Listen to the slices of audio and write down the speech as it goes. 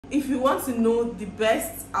If you want to know the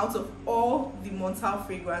best out of all the Montale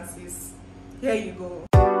fragrances, here you go.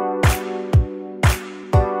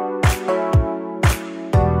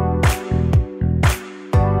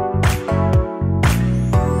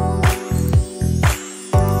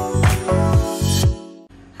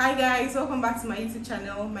 Hi guys, welcome back to my YouTube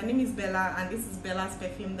channel. My name is Bella and this is Bella's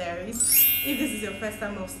Perfume Diaries. If this is your first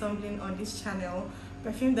time of stumbling on this channel,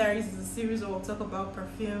 Perfume Diaries is a series where we'll talk about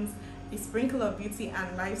perfumes, a sprinkle of beauty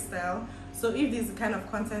and lifestyle. So if this is the kind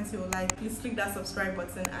of content you like, please click that subscribe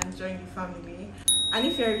button and join the family. And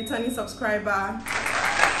if you're a returning subscriber,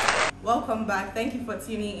 welcome back. Thank you for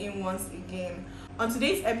tuning in once again. On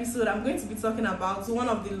today's episode, I'm going to be talking about one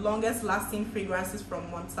of the longest lasting fragrances from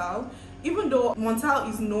Montale. Even though Montale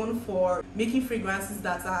is known for making fragrances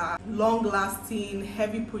that are long lasting,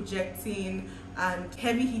 heavy projecting and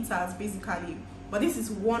heavy hitters basically, but this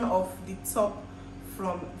is one of the top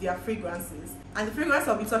from their fragrances. And the fragrance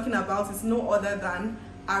I'll be talking about is no other than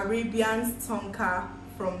Arabians Tonka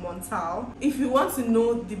from Montale. If you want to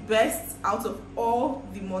know the best out of all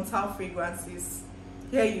the Montale fragrances,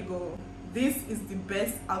 here you go. This is the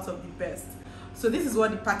best out of the best. So this is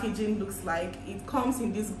what the packaging looks like. It comes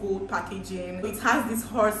in this gold packaging. It has this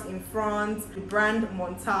horse in front, the brand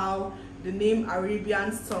Montale, the name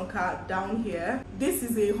Arabians Tonka down here. This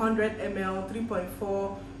is a 100 ml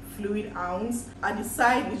 3.4 fluid ounce. At the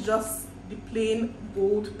side is just the plain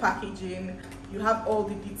gold packaging. You have all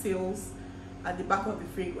the details at the back of the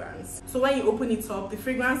fragrance. So when you open it up, the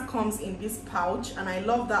fragrance comes in this pouch, and I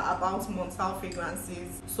love that about Montale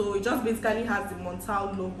fragrances. So it just basically has the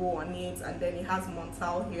Montale logo on it, and then it has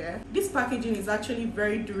Montale here. This packaging is actually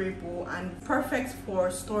very durable and perfect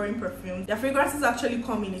for storing perfume. Their fragrances actually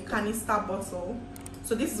come in a canister bottle.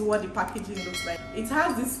 So this is what the packaging looks like. It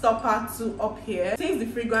has this stopper too up here. Since the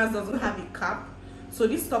fragrance doesn't have a cap, so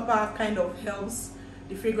this stopper kind of helps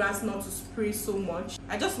the fragrance not to spray so much.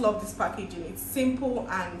 I just love this packaging. It's simple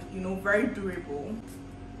and very durable.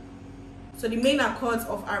 So the main accords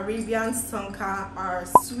of Arabians Tonka are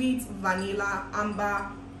sweet, vanilla, amber,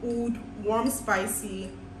 oud, warm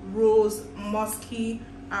spicy, rose, musky,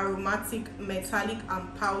 aromatic, metallic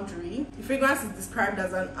and powdery. The fragrance is described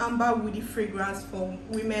as an amber woody fragrance for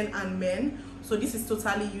women and men, so this is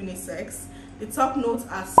totally unisex. The top notes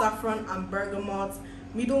are saffron and bergamot.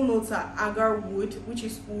 Middle notes are agar wood, which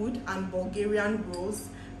is oud, and Bulgarian rose.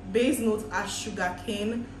 Base notes are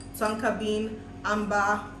sugarcane, tonka bean,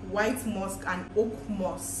 amber, white musk and oak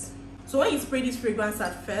moss. So when you spray this fragrance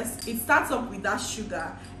at first, it starts off with that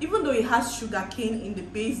sugar, even though it has sugarcane in the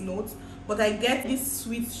base notes, but I get this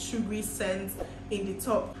sweet sugary scent in the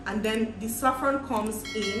top, and then the saffron comes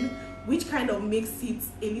in, which kind of makes it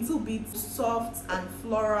a little bit soft and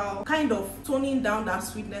floral, kind of toning down that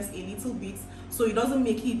sweetness a little bit, so it doesn't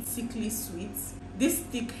make it sickly sweet. This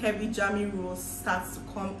thick heavy jammy rose starts to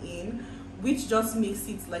come in, which just makes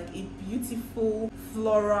it like a beautiful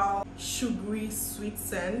floral sugary sweet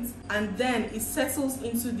scent, and then it settles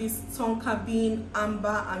into this tonka bean,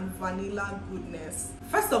 amber and vanilla goodness.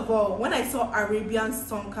 First of all, when I saw Arabians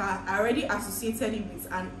Tonka, I already associated it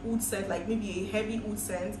with an oud scent, like maybe a heavy oud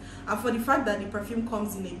scent, and for the fact that the perfume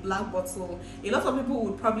comes in a black bottle, a lot of people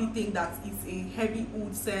would probably think that it's a heavy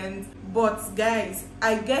oud scent. But guys,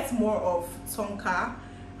 I get more of Tonka.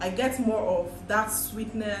 I get more of that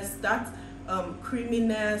sweetness, that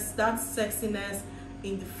creaminess, that sexiness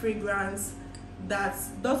in the fragrance that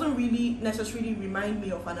doesn't really necessarily remind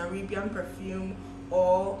me of an Arabian perfume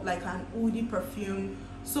or like an oudy perfume.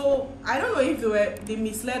 So I don't know if they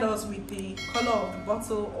misled us with the color of the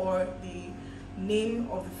bottle or the name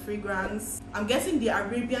of the fragrance. I'm guessing the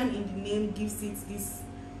Arabian in the name gives it this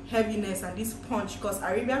heaviness and this punch, because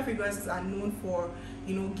Arabian fragrances are known for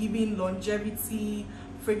giving longevity,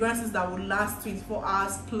 fragrances that will last 24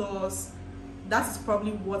 hours plus. That is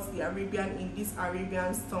probably what the Arabian in this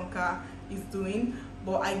Arabians Tonka is doing,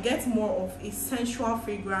 but I get more of a sensual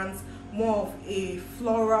fragrance, more of a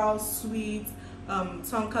floral sweet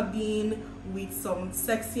tonka bean with some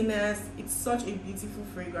sexiness. It's such a beautiful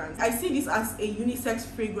fragrance. I see this as a unisex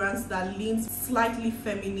fragrance that leans slightly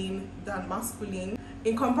feminine than masculine.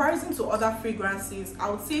 In comparison to other fragrances, I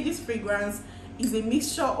would say this fragrance is a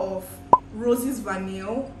mixture of Roses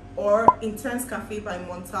Vanille or Intense Cafe by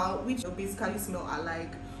Montale, which basically smell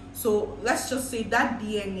alike. So let's just say that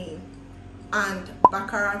DNA and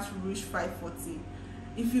Baccarat Rouge 540,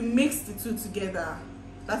 if you mix the two together,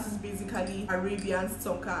 that is basically Arabians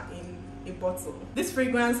Tonka in a bottle. This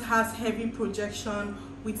fragrance has heavy projection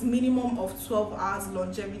with minimum of 12 hours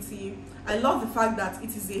longevity. I love the fact that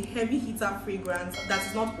it is a heavy hitter fragrance that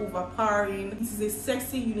is not overpowering. It is a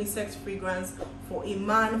sexy unisex fragrance for a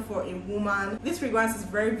man, for a woman. This fragrance is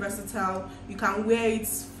very versatile. You can wear it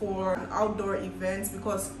for an outdoor event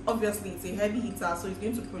because obviously it's a heavy hitter, so it's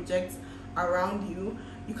going to project around you.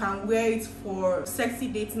 You can wear it for sexy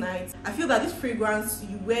date nights. I feel that this fragrance,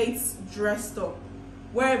 you wear it dressed up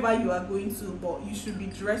wherever you are going to, but you should be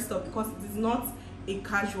dressed up because it is not a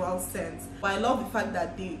casual scent. But I love the fact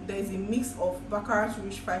that there is a mix of Baccarat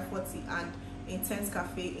Rouge 540 and Intense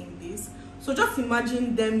Cafe in this. So just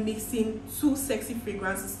imagine them mixing two sexy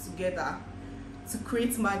fragrances together to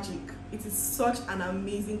create magic. It is such an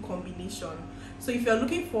amazing combination. So if you're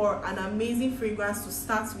looking for an amazing fragrance to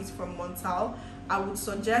start with from Montale, I would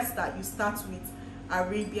suggest that you start with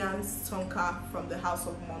Arabians Tonka from the house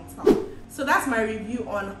of Montale. So that's my review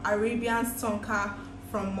on Arabians Tonka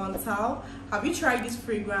from Montale. Have you tried this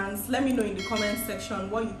fragrance? Let me know in the comment section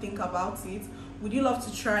what you think about it. Would you love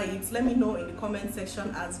to try it? Let me know in the comment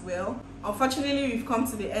section as well. Unfortunately, we've come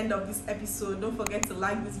to the end of this episode. Don't forget to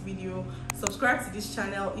like this video, subscribe to this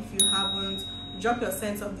channel if you haven't, drop your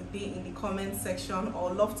scent of the day in the comment section,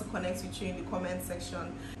 or love to connect with you in the comment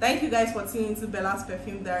section. Thank you guys for tuning into Bella's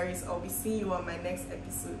Perfume Diaries. I'll be seeing you on my next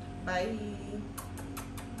episode. Bye.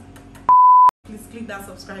 Please click that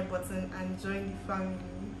subscribe button and join the family.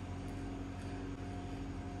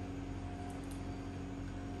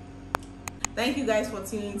 Thank you guys for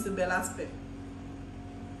tuning into Bella's Perfume.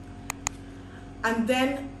 And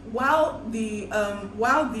then while the